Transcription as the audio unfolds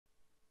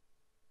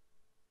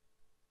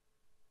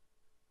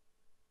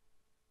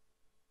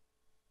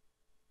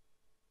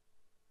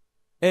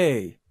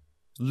A.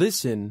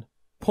 Listen,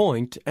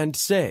 point, and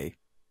say.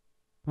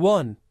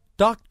 1.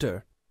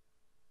 Doctor.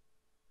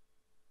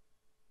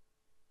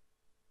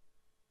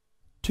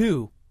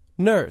 2.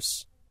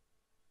 Nurse.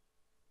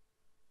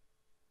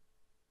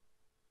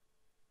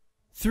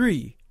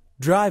 3.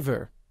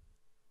 Driver.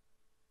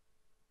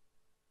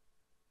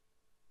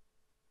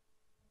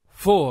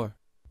 4.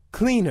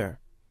 Cleaner.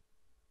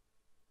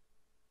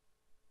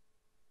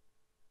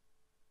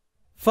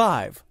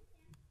 5.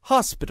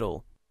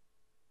 Hospital.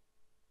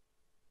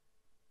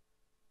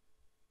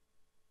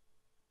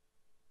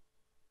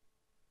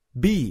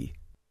 B.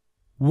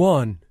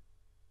 1.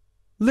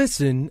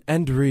 Listen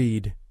and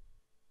read.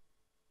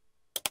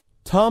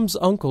 Tom's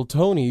Uncle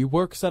Tony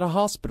works at a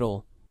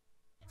hospital.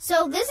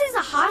 So this is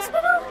a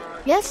hospital?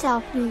 Yes,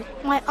 Alfie.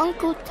 My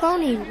Uncle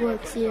Tony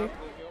works here.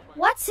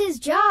 What's his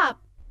job?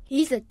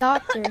 He's a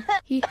doctor.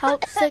 He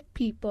helps sick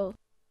people.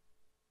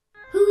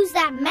 Who's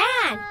that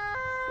man?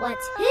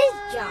 What's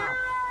his job?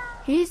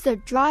 He's the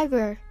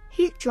driver.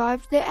 He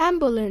drives the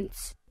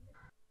ambulance.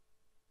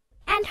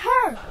 And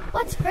her?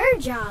 What's her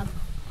job?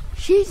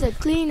 She's a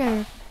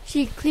cleaner.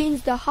 She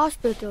cleans the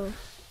hospital.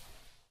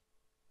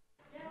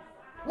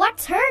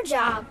 What's her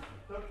job?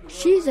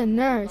 She's a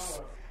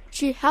nurse.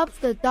 She helps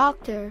the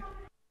doctor.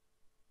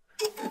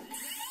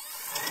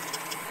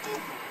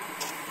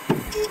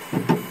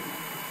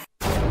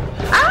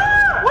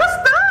 Ah! What's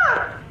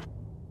that?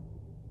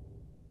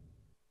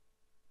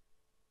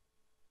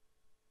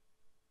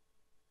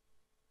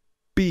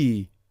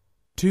 B.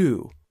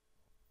 2.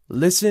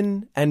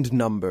 Listen and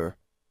number.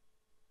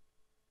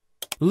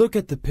 Look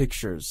at the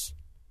pictures.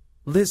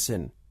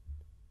 Listen.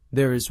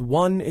 There is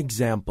one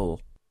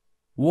example.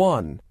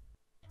 1.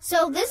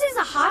 So this is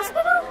a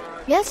hospital?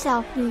 Yes,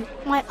 Alfie.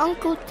 My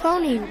Uncle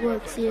Tony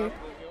works here.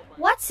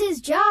 What's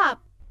his job?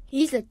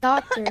 He's a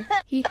doctor.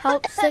 He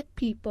helps sick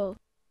people.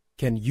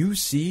 Can you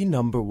see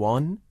number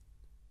 1?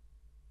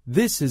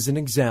 This is an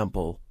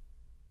example.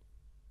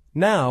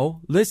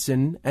 Now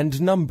listen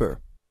and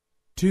number.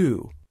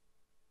 2.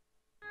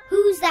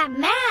 Who's that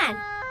man?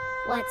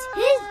 What's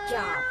his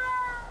job?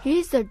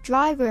 He's the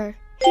driver.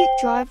 He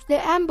drives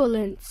the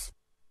ambulance.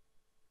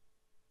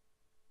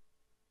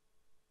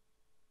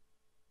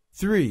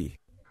 3.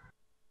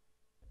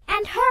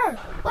 And her?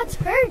 What's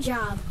her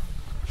job?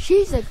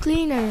 She's a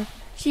cleaner.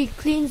 She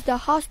cleans the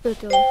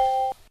hospital.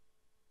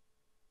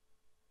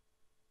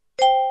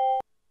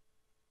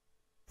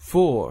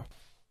 4.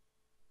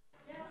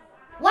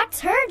 What's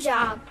her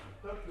job?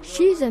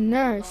 She's a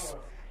nurse.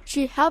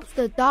 She helps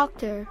the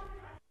doctor.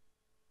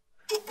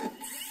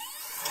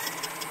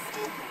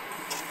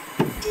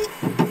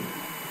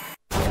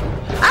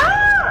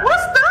 Ah!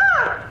 What's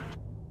that?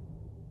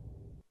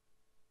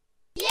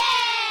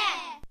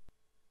 Yeah!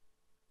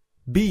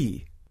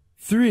 B.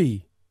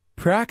 3.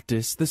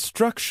 Practice the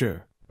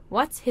structure.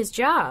 What's his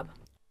job?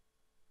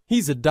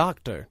 He's a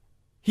doctor.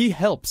 He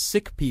helps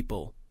sick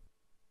people.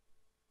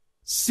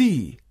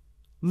 C.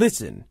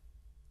 Listen.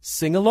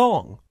 Sing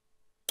along.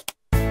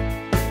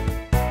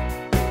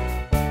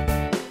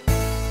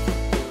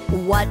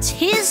 What's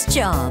his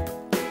job?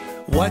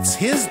 What's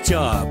his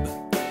job?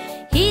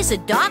 He's a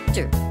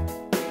doctor.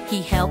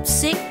 He helps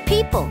sick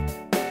people.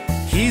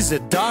 He's a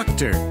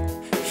doctor.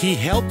 He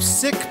helps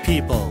sick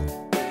people.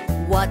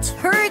 What's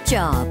her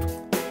job?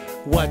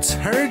 What's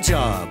her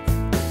job?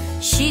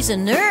 She's a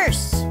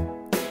nurse.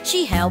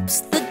 She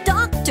helps the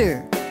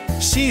doctor.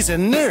 She's a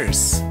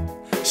nurse.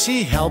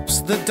 She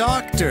helps the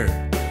doctor.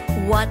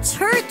 What's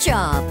her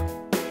job?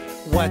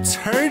 What's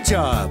her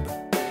job?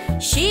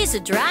 She's a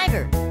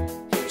driver.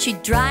 She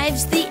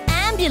drives the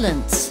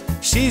ambulance.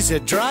 She's a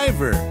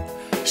driver.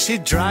 She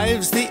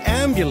drives the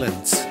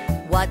ambulance.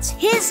 What's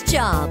his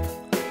job?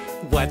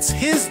 What's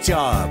his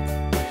job?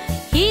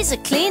 He's a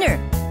cleaner.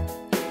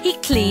 He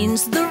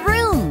cleans the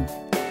room.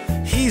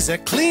 He's a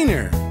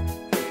cleaner.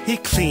 He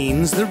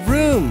cleans the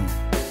room.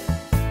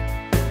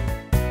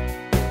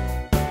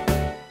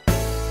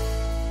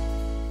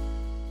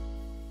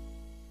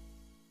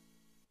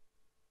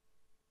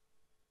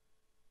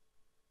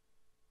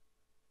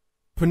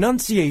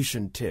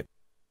 Pronunciation tip.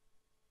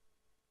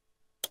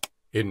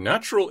 In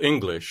natural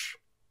English,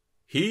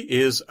 he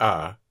is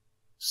a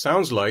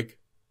sounds like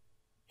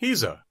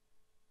he's a.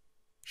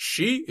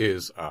 She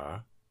is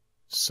a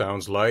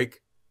sounds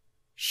like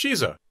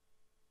she's a.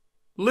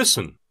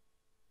 Listen.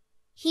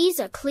 He's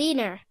a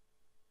cleaner.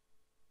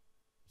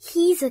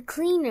 He's a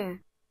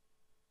cleaner.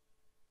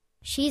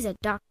 She's a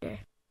doctor.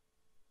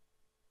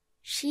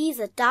 She's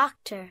a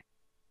doctor.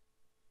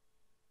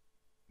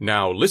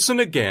 Now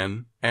listen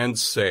again and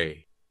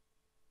say.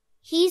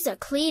 He's a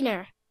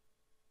cleaner.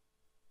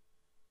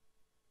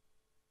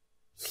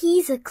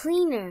 He's a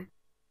cleaner.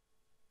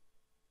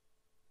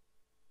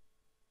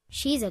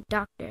 She's a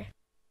doctor.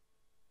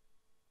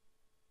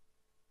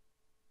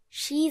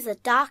 She's a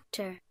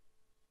doctor.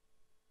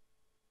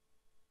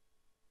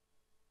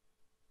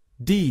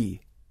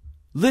 D.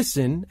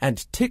 Listen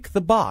and tick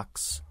the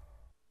box.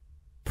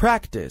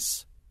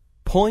 Practice.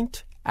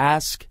 Point,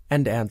 ask,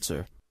 and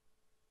answer.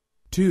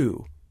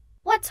 2.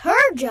 What's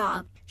her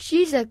job?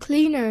 She's a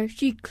cleaner.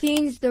 She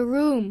cleans the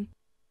room.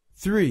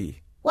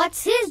 3,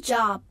 What's his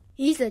job?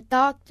 He's a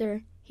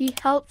doctor. He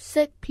helps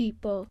sick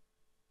people.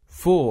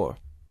 4,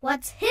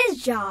 What's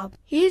his job?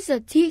 He's a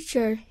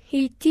teacher.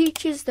 He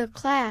teaches the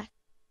class.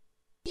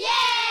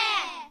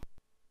 Yeah!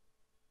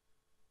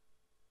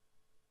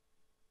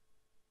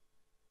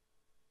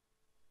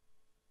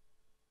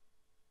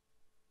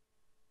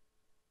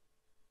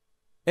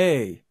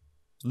 A.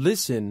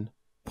 Listen,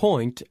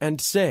 point,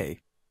 and say.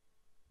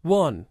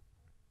 1.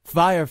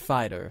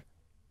 Firefighter.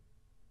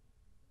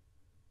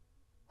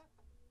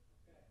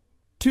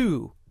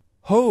 2.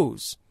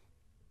 Hose.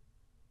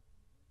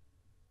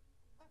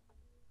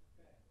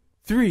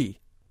 3.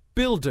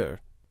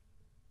 Builder.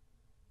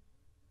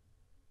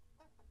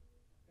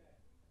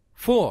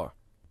 4.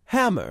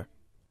 Hammer.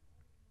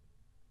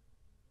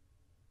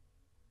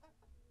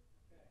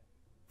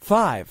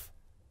 5.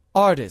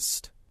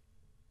 Artist.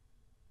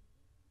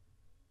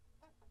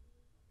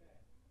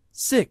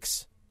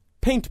 6.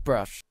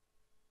 Paintbrush.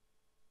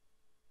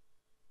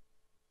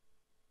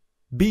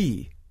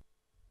 B.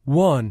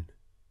 1.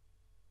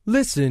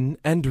 Listen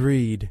and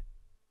read.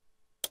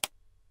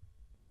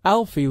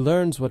 Alfie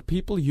learns what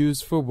people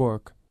use for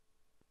work.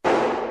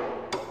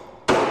 Hi,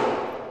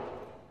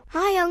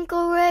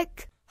 Uncle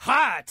Rick.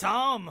 Hi,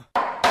 Tom.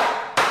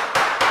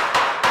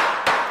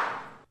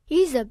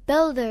 He's a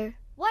builder.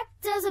 What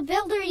does a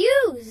builder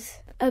use?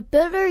 A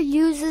builder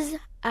uses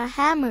a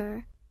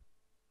hammer.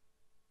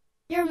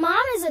 Your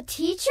mom is a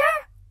teacher?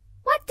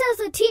 What does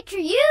a teacher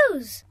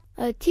use?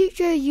 A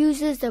teacher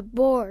uses a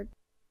board.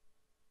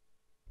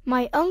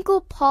 My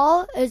Uncle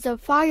Paul is a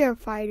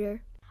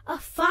firefighter. A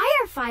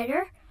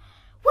firefighter?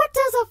 What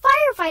does a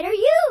firefighter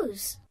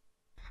use?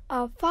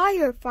 A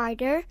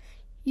firefighter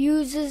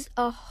uses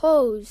a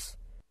hose.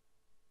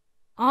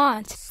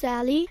 Aunt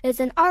Sally is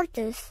an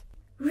artist.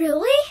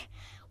 Really?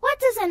 What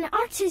does an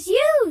artist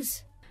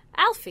use?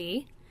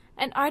 Alfie,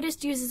 an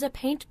artist uses a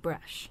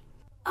paintbrush.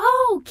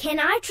 Oh, can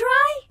I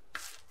try?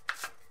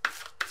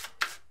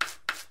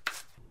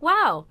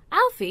 Wow,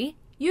 Alfie,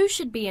 you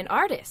should be an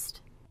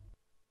artist.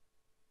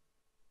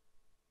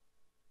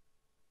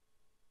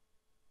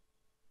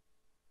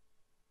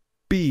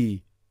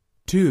 B.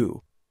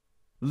 2.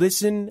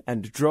 Listen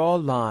and draw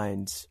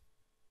lines.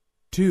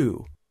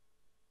 2.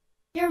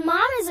 Your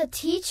mom is a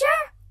teacher?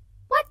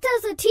 What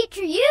does a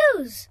teacher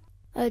use?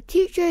 A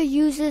teacher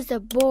uses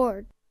a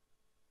board.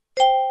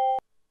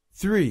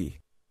 3.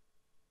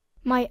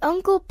 My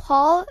Uncle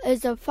Paul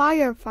is a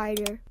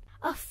firefighter.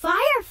 A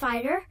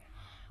firefighter?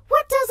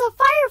 What does a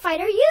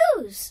firefighter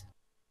use?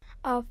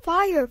 A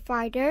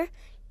firefighter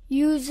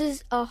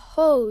uses a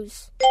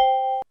hose.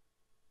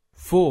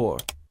 4.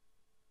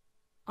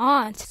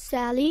 Aunt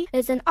Sally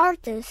is an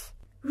artist.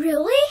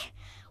 Really?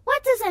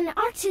 What does an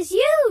artist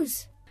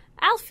use?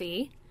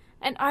 Alfie,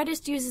 an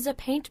artist uses a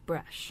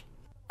paintbrush.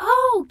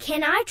 Oh,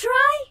 can I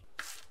try?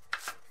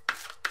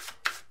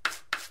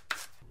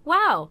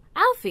 Wow,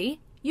 Alfie,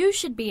 you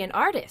should be an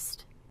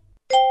artist.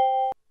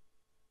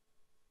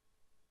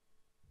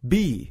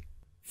 B.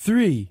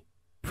 3.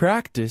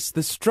 Practice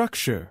the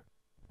structure.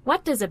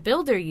 What does a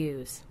builder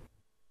use?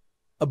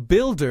 A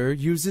builder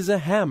uses a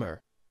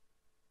hammer.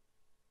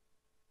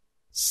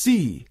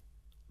 C.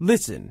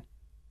 Listen.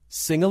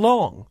 Sing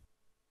along.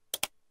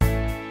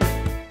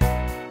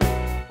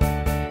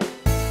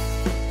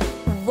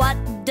 What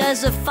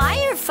does a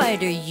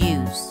firefighter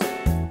use?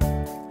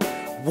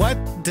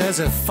 What does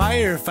a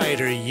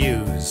firefighter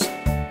use?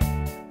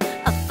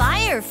 A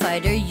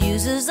firefighter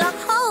uses a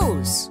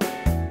hose.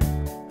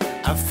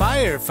 A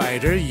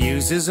firefighter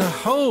uses a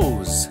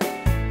hose.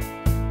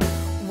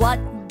 What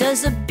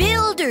does a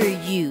builder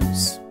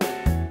use?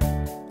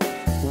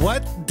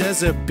 What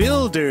does a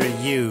builder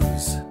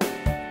use?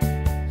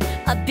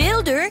 A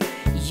builder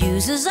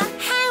uses a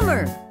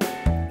hammer.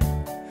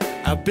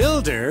 A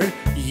builder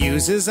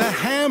uses a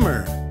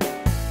hammer.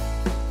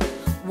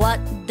 What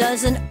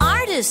does an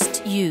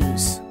artist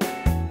use?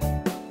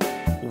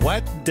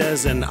 What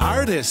does an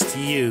artist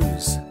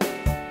use?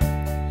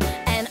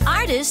 An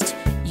artist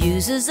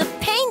uses a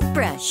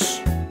paintbrush.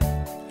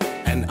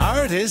 An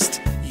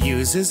artist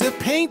uses a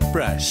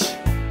paintbrush.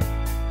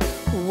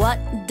 What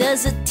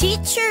does a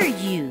teacher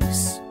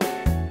use?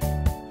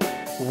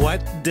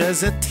 What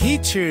does a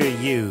teacher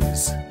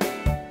use?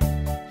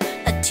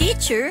 A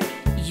teacher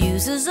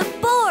uses a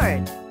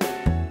board.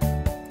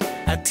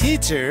 A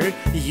teacher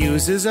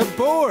uses a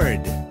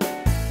board.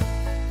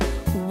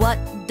 What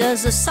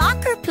does a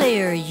soccer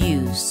player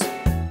use?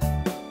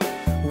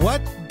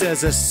 What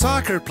does a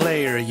soccer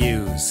player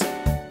use?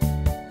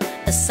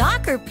 A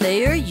soccer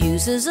player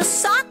uses a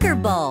soccer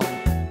ball.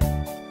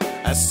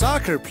 A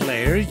soccer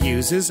player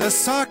uses a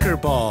soccer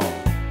ball.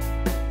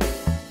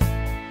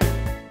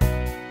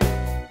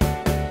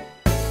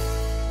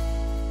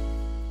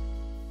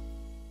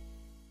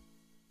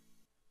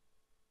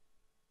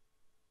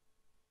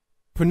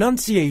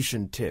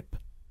 Pronunciation tip.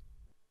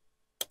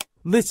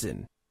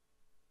 Listen.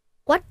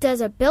 What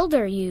does a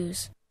builder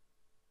use?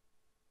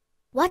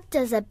 What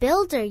does a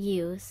builder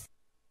use?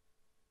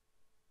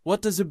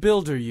 What does a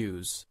builder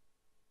use?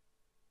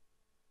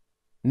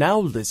 Now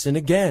listen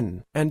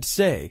again and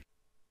say,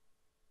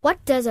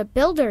 What does a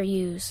builder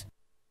use?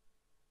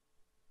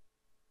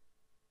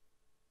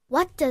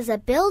 What does a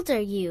builder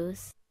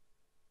use?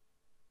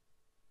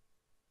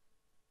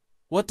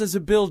 What does a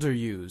builder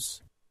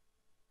use?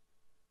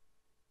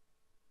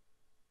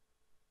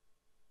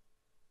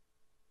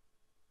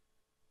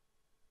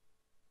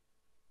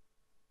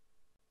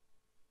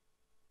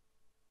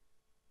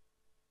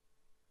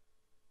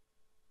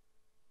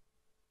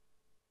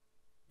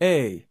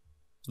 A.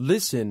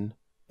 Listen,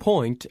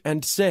 point,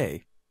 and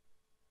say.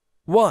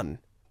 1.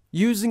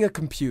 Using a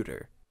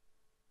computer.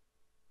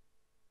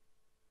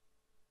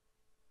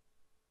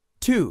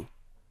 2.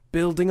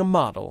 Building a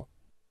model.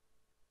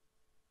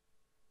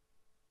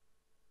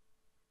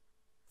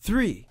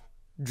 3.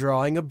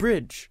 Drawing a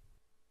bridge.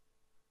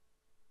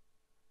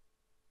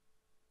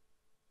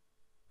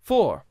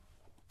 4.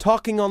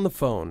 Talking on the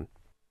phone.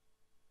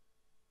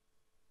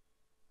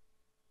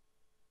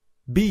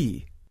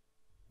 B.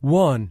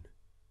 1.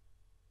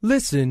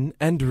 Listen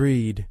and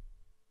read.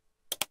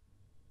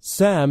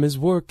 Sam is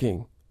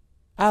working.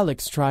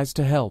 Alex tries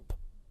to help.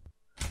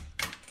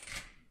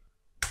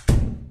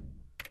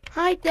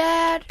 Hi,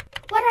 Dad.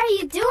 What are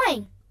you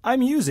doing?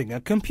 I'm using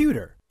a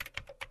computer.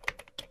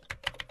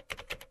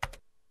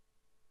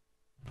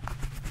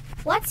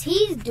 What's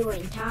he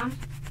doing, Tom?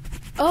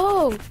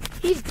 Oh,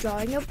 he's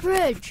drawing a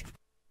bridge.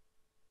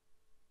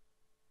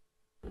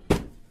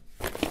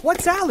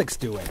 What's Alex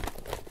doing?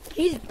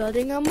 He's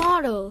building a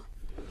model.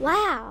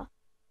 Wow.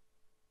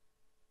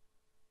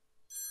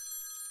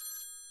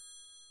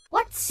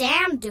 What's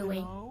Sam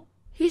doing? No.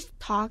 He's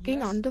talking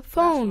Yes, on the that's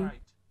phone.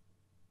 right.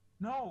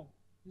 No,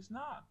 he's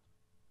not.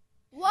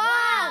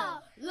 Wow!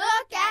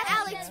 Look at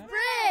Alex's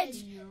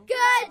bridge!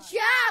 Good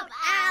job,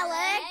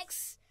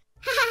 Alex!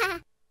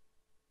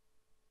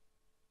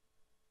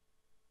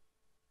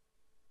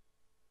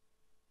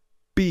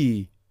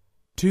 B.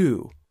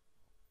 2.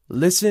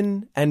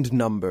 Listen and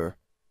number.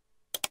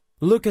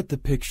 Look at the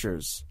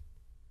pictures.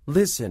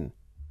 Listen.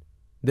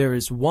 There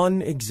is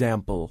one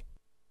example.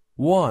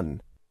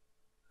 1.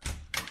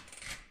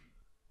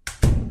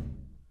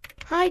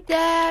 Hi,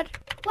 Dad.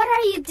 What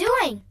are you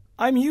doing?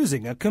 I'm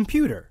using a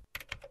computer.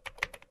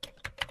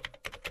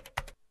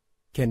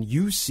 Can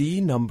you see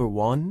number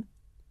 1?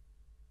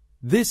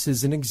 This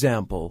is an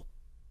example.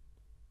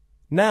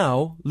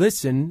 Now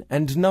listen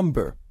and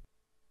number.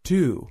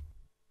 2.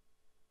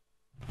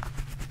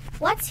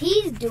 What's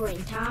he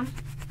doing, Tom?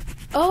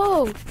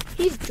 Oh,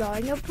 he's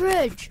drawing a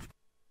bridge.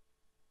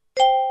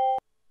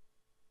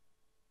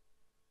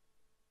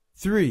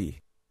 3.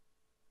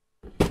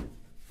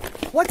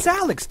 What's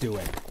Alex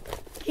doing?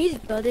 He's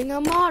building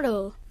a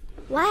model.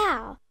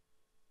 Wow.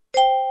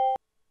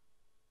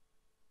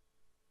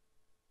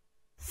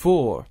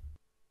 4.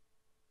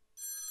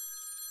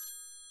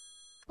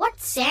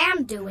 What's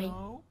Sam doing?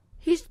 No.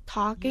 He's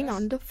talking Yes,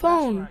 on the that's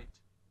phone. right.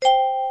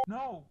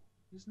 No,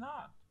 he's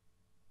not.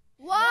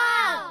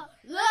 Wow!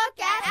 Look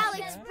at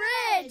Alex's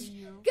bridge!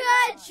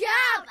 Good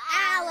job,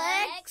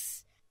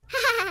 Alex!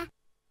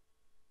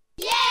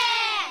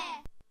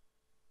 Yeah!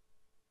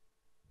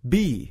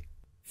 B.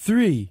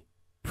 3.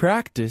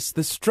 Practice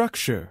the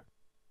structure.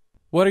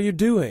 What are you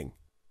doing?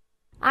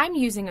 I'm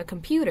using a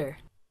computer.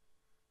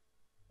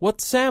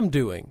 What's Sam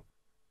doing?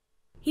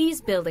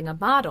 He's building a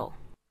model.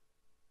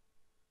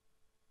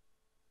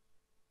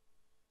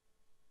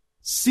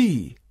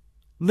 C.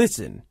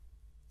 Listen.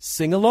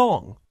 Sing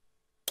along.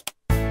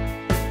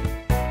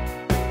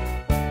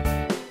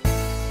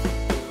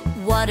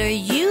 What are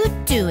you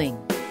doing?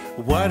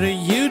 What are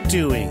you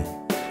doing?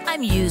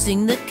 I'm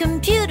using the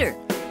computer.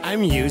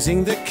 I'm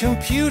using the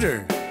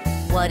computer.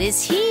 What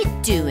is he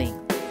doing?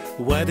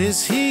 What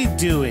is he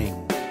doing?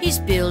 He's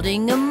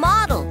building a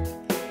model.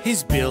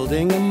 He's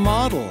building a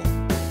model.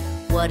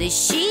 What is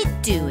she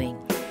doing?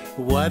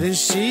 What is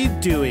she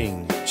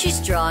doing? She's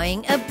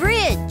drawing a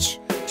bridge.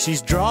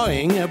 She's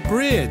drawing a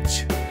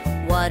bridge.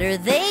 What are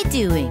they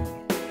doing?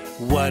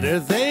 What are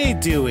they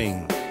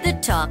doing?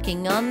 They're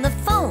talking on the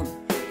phone.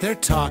 They're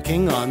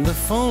talking on the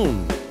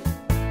phone.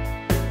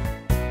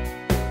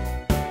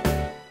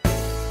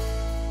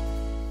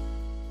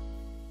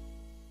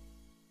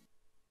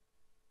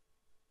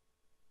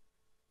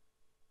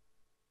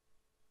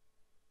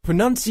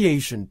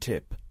 Pronunciation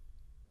tip.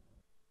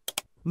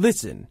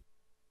 Listen.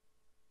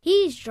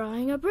 He's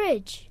drawing a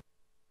bridge.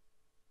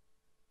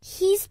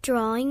 He's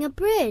drawing a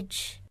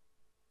bridge.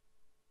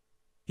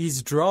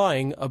 He's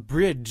drawing a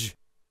bridge.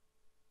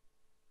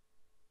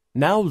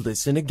 Now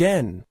listen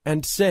again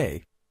and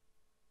say,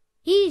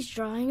 He's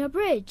drawing a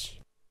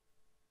bridge.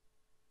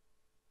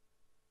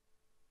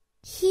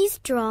 He's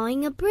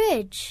drawing a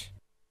bridge.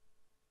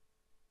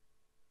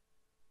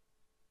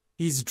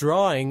 He's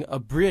drawing a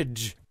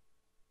bridge.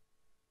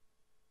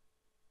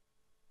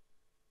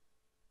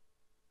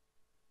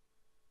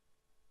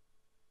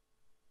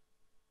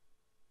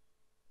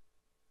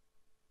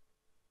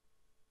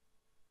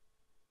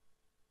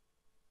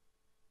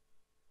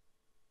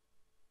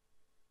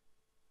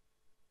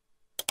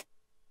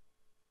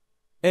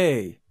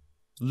 A.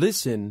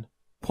 Listen,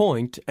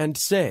 point, and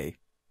say.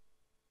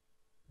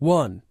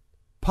 1.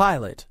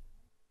 Pilot.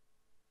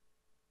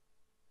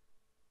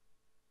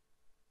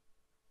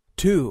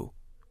 2.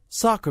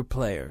 Soccer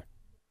player.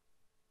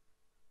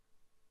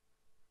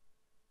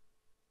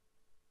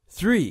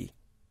 3.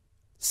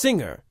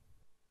 Singer.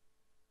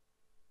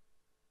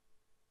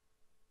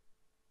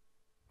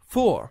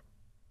 4.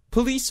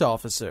 Police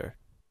officer.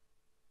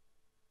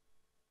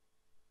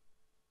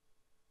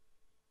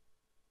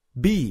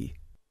 B.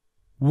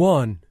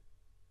 1.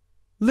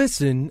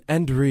 Listen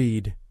and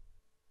read.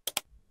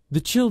 The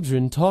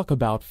children talk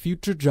about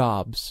future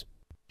jobs.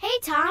 Hey,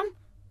 Tom,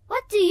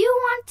 what do you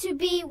want to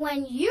be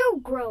when you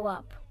grow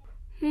up?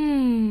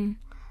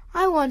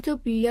 I want to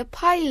be a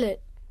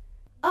pilot.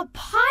 A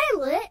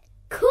pilot?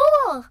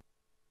 Cool!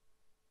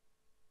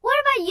 What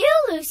about you,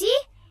 Lucy?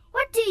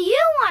 What do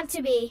you want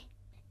to be?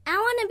 I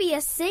want to be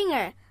a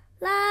singer.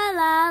 La,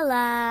 la,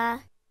 la.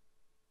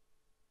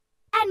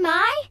 And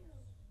Mai?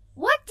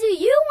 What do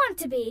you want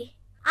to be?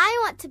 I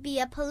want to be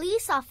a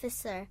police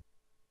officer.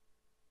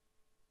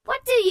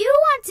 What do you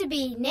want to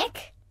be,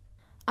 Nick?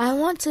 I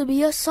want to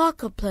be a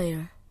soccer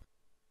player.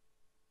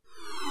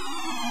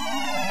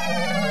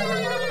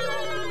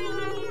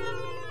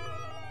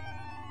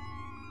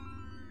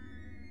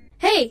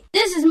 Hey,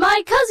 this is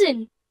my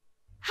cousin.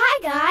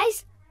 Hi,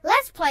 guys.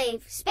 Let's play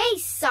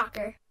space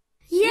soccer.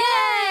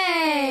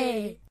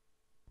 Yay!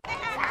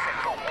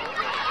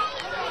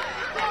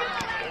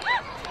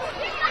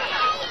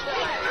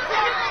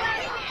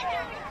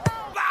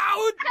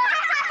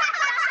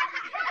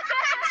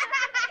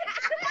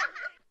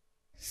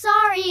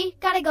 Sorry,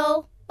 gotta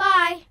go.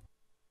 Bye.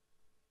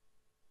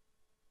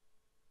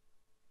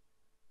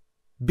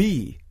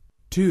 B.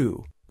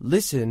 2.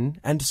 Listen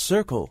and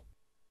circle.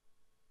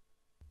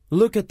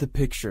 Look at the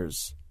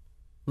pictures.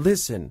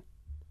 Listen.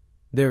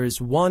 There is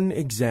one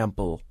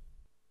example.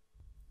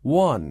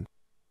 1.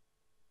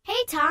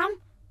 Hey,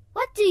 Tom,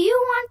 what do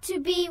you want to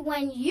be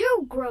when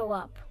you grow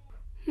up?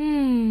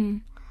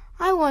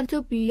 I want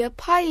to be a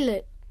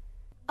pilot.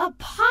 A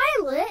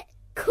pilot?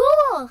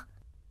 Cool!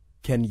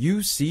 Can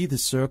you see the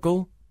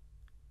circle?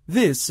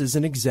 This is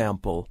an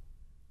example.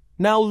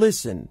 Now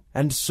listen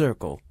and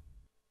circle.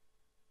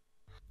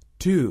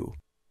 2.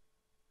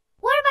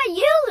 What about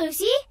you,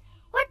 Lucy?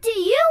 What do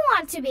you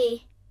want to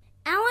be?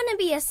 I want to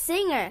be a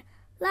singer.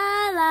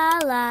 La, la,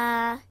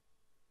 la.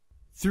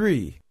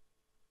 3.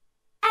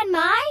 And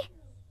Mai?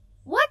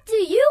 What do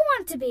you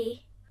want to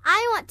be?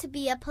 I want to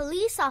be a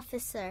police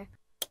officer.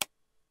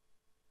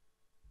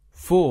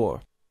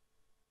 4.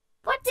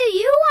 What do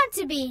you want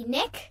to be,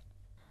 Nick?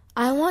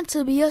 I want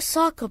to be a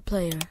soccer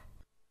player.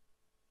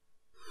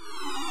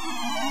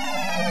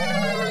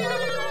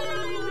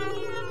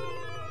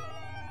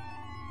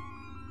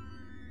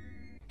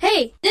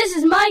 Hey, this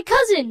is my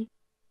cousin.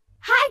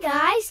 Hi,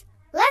 guys.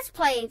 Let's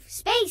play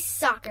space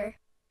soccer.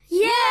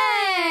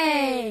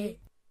 Yay!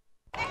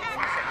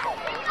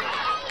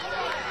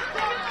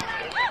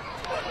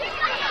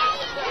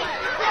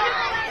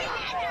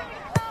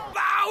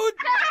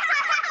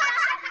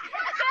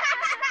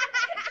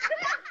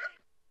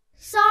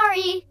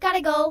 Sorry, gotta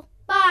go.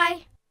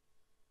 Bye.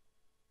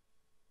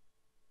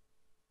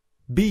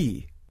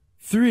 B.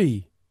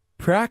 3.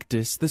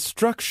 Practice the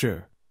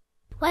structure.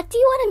 What do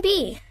you want to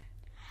be?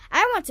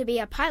 I want to be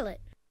a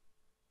pilot.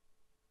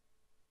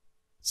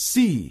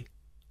 C.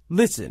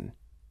 Listen.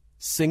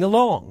 Sing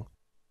along.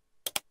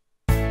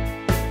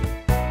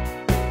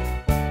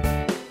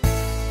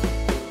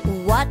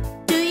 What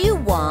do you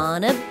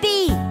want to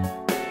be?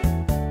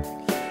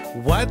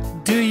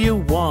 What do you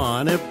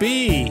want to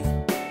be?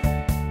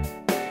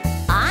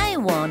 I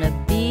want to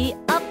be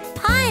a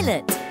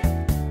pilot.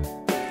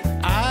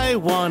 I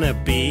want to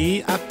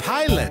be a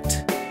pilot.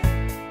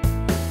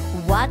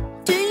 What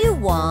do you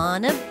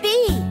want to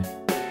be?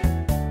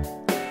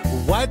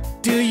 What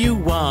do you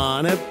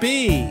want to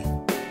be?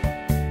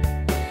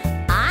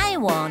 I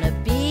want to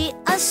be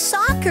a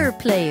soccer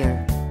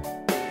player.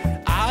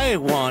 I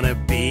want to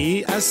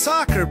be a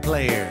soccer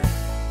player.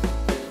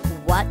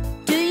 What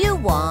do you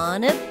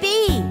want to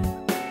be?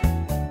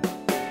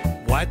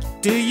 What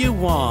do you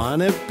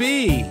want to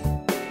be?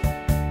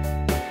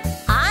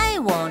 I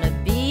want to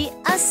be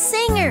a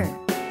singer.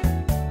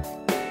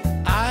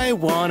 I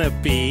want to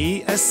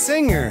be a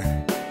singer.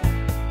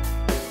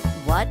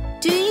 What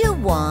do you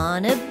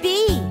want to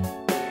be?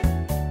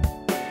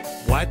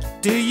 What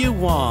do you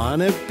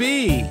want to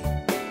be?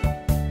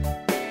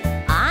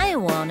 I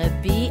want to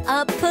be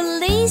a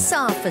police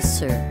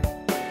officer.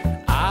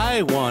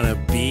 I want to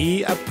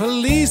be a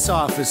police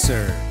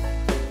officer.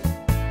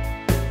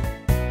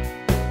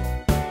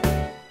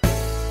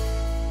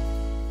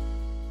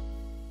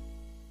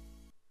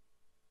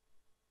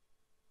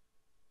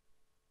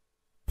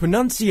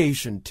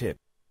 Pronunciation tip.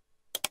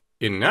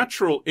 In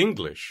natural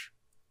English,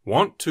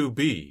 want to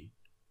be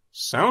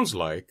sounds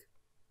like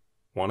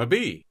wanna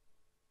be.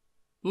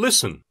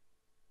 Listen.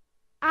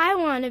 I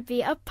want to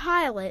be a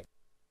pilot.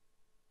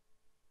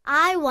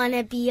 I want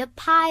to be a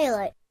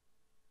pilot.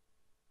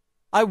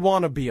 I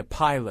want to be a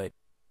pilot.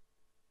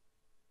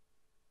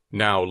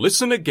 Now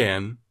listen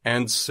again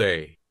and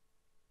say.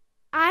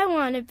 I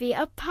want to be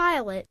a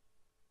pilot.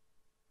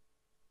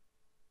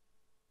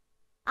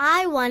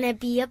 I want to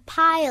be a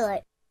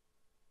pilot.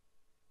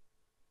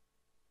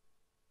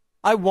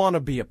 I want to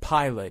be a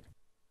pilot.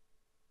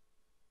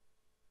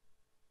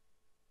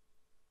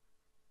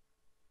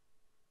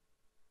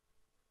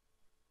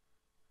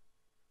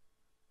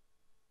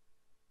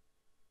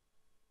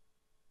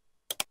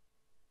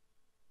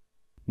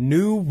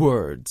 New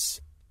words.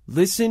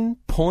 Listen,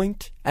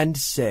 point, and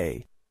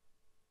say.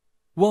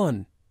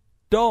 1.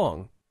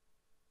 Dong.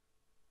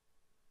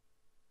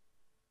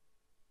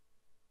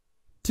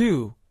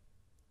 2.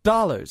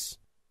 Dollars.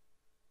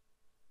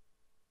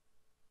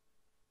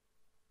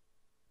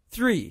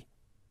 3.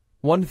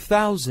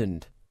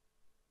 1,000.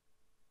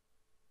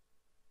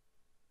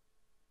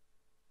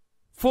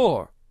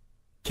 4.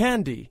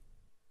 Candy.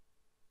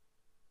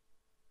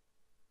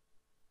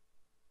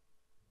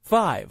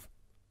 5.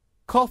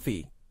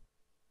 Coffee.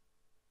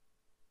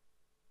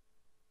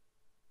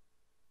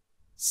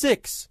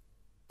 6.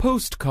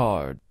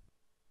 Postcard.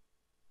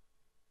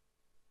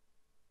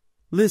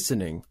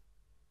 Listening.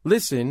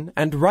 Listen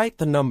and write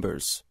the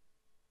numbers.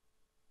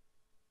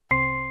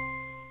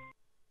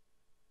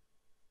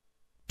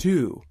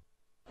 2.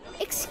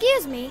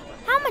 Excuse me,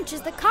 how much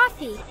is the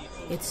coffee?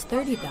 It's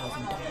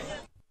 $30,000.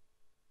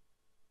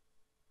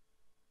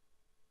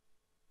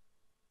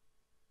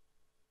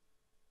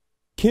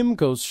 Kim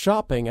goes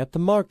shopping at the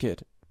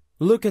market.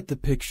 Look at the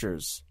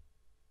pictures.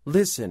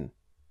 Listen.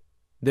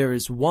 There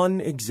is one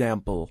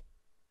example.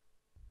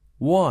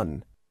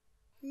 1.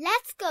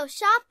 Let's go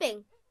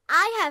shopping.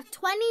 I have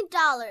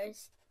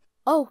 $20.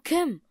 Oh,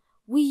 Kim,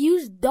 we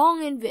use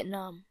dong in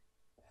Vietnam.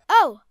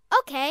 Oh,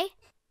 okay.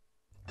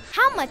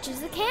 How much is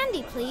the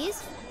candy,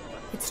 please?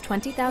 It's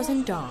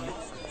 20,000 dong.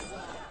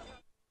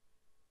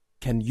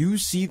 Can you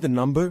see the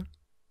number?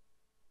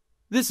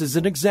 This is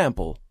an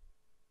example.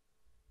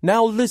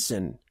 Now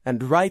listen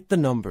and write the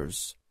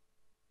numbers.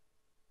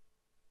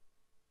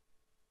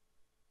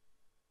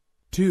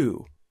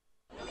 2.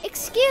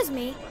 Excuse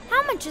me,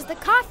 how much is the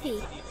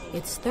coffee?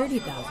 It's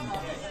 $30,000.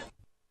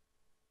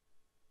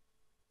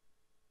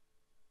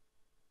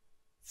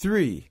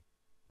 3.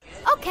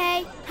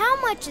 Okay, how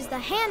much is the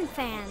hand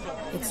fan?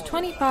 It's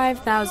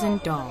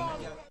 25,000 dong.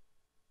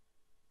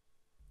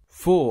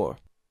 4.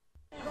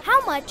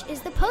 How much is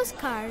the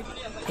postcard?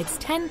 It's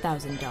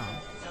 10,000 dong.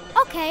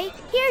 Okay,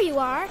 here you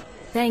are.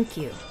 Thank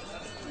you.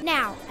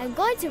 Now, I'm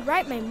going to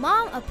write my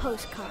mom a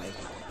postcard.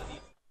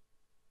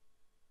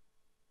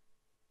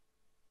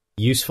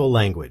 Useful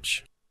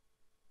language.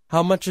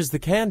 How much is the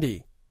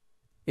candy?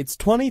 It's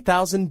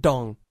 20,000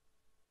 dong.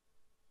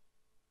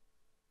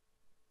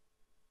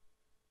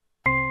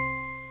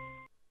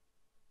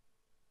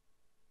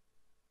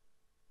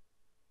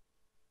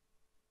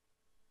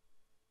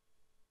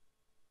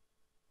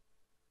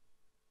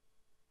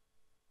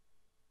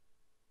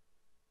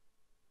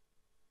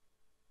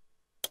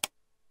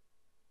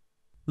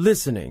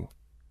 Listening.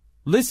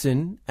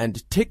 Listen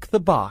and tick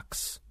the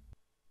box.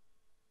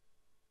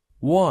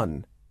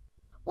 1.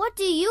 What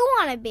do you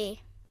want to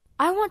be?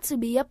 I want to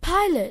be a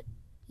pilot.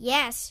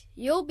 Yes,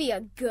 you'll be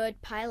a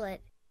good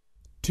pilot.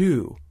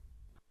 2.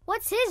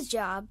 What's his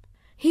job?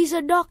 He's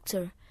a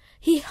doctor.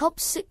 He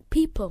helps sick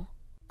people.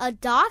 A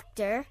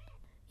doctor?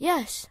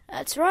 Yes,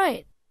 that's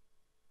right.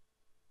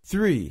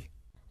 3.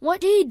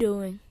 What's he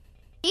doing?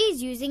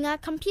 He's using a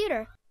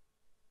computer.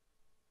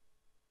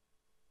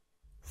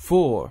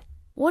 4.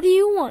 What do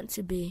you want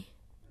to be?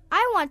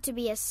 I want to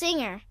be a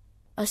singer.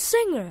 A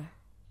singer?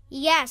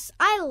 Yes,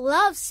 I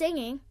love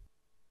singing.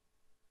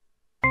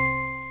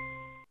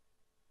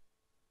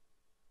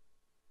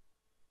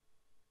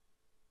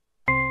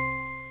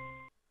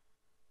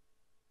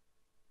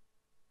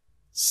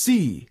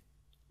 C.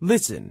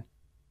 Listen.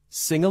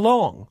 Sing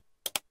along.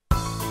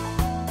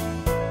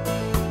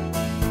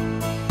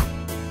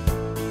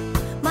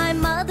 My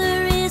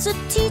mother is a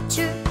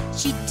teacher.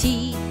 She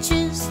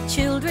teaches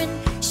children.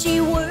 She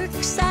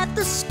works at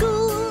the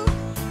school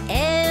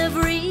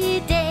every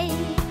day.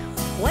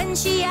 When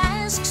she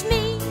asks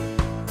me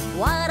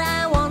what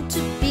I want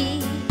to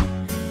be,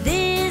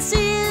 this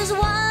is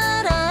what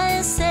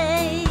I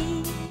say.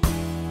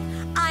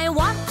 I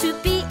want to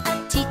be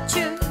a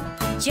teacher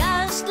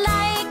just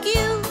like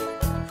you.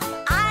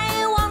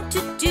 I want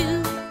to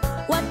do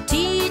what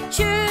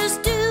teachers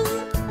do.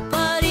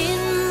 But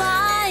in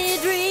my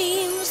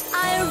dreams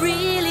I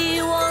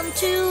really want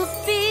to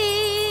be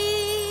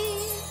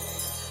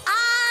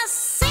a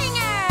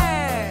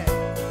singer.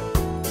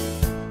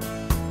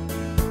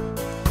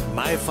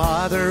 My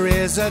father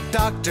is a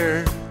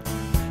doctor.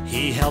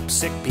 He helps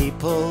sick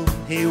people.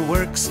 He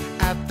works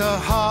at the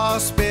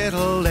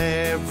hospital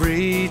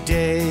every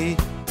day.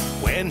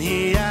 When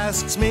he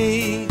asks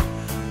me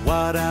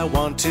what I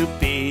want to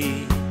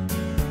be,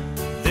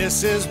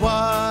 this is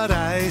what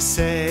I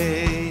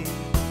say.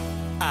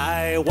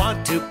 I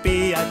want to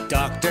be a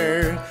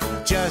doctor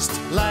just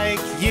like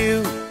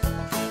you.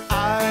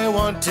 I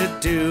want to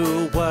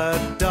do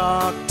what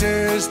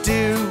doctors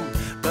do.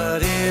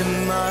 But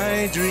in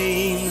my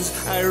dreams,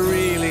 I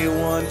really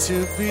want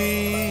to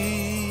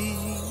be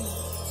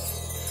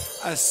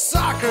a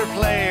soccer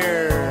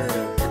player.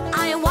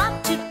 I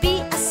want to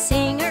be a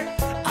singer.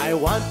 I I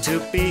want to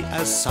be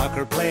a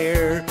soccer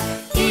player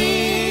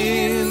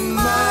in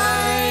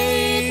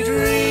my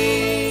dreams.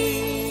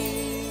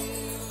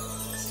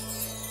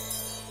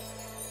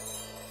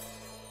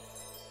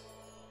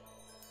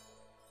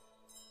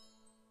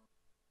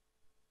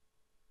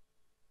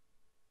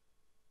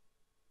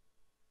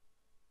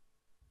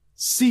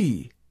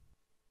 C.